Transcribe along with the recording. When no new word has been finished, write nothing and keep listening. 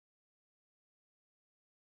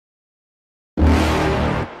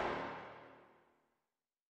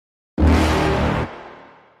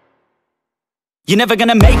You're never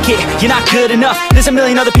gonna make it, you're not good enough. There's a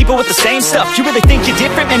million other people with the same stuff. You really think you're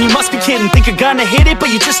different? Man, you must be kidding. Think you're gonna hit it, but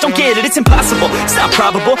you just don't get it. It's impossible, it's not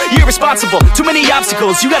probable, you're irresponsible. Too many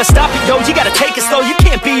obstacles, you gotta stop it, yo. You gotta take it slow, you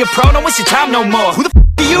can't be a pro. Don't waste your time no more. Who the f***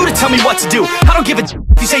 are you to tell me what to do? I don't give a if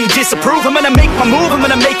you say you disapprove. I'm gonna make my move, I'm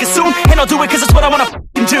gonna make it soon. And I'll do it cause it's what I wanna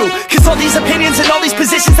f***ing do. Cause all these opinions and all these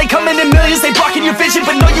positions, they come in millions. They blocking your vision,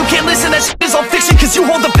 but no, you can't listen. That shit is all fiction. Cause you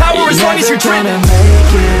hold the power as long as you're driven.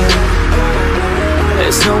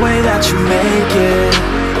 There's no way that you make it.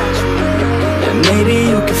 And maybe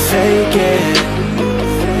you can fake it,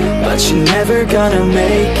 but you're never gonna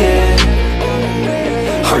make it.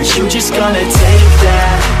 Are you just gonna take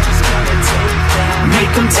that?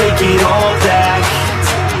 Make them take it all back.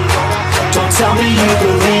 Don't tell me you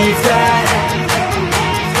believe that.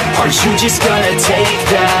 Are you just gonna take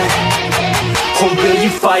that? Or will you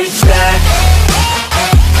fight back?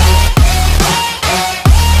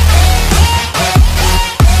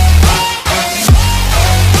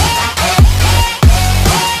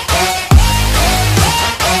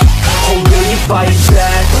 Fight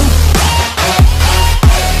back.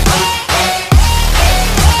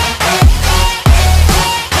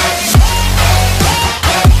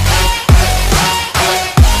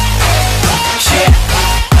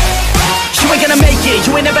 You ain't gonna make it,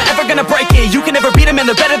 you ain't never ever gonna break it. You can never beat them and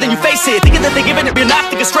they're better than you face it. Thinking that they're giving it, you're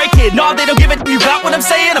not thinking straight, kid. No, they don't give it, you got what I'm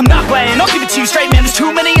saying? I'm not playing, I'll give it to you straight, man. There's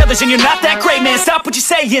too many others and you're not that great, man. Stop what you're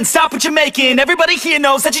saying, stop what you're making. Everybody here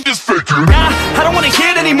knows that you just faking. Nah, I don't wanna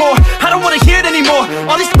hear it anymore, I don't wanna hear it anymore.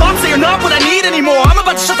 All these thoughts, they are not what I need anymore. I'm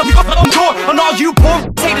about to shut the fucking door on all you poor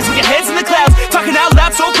haters with your heads in the clouds, talking out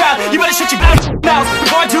loud so proud. You better shut your mouth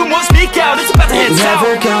before I do more, speak out. It's about to head south.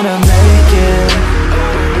 You're never gonna make it.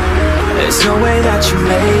 There's no way that you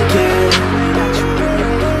make it.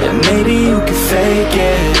 And maybe you can fake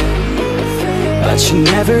it, but you're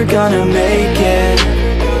never gonna make it.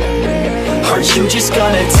 Are you just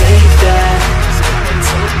gonna take that?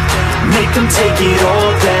 Make them take it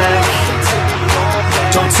all back.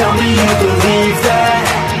 Don't tell me you believe that.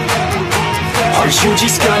 Are you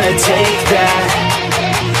just gonna take that?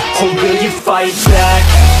 Or will you fight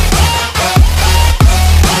back?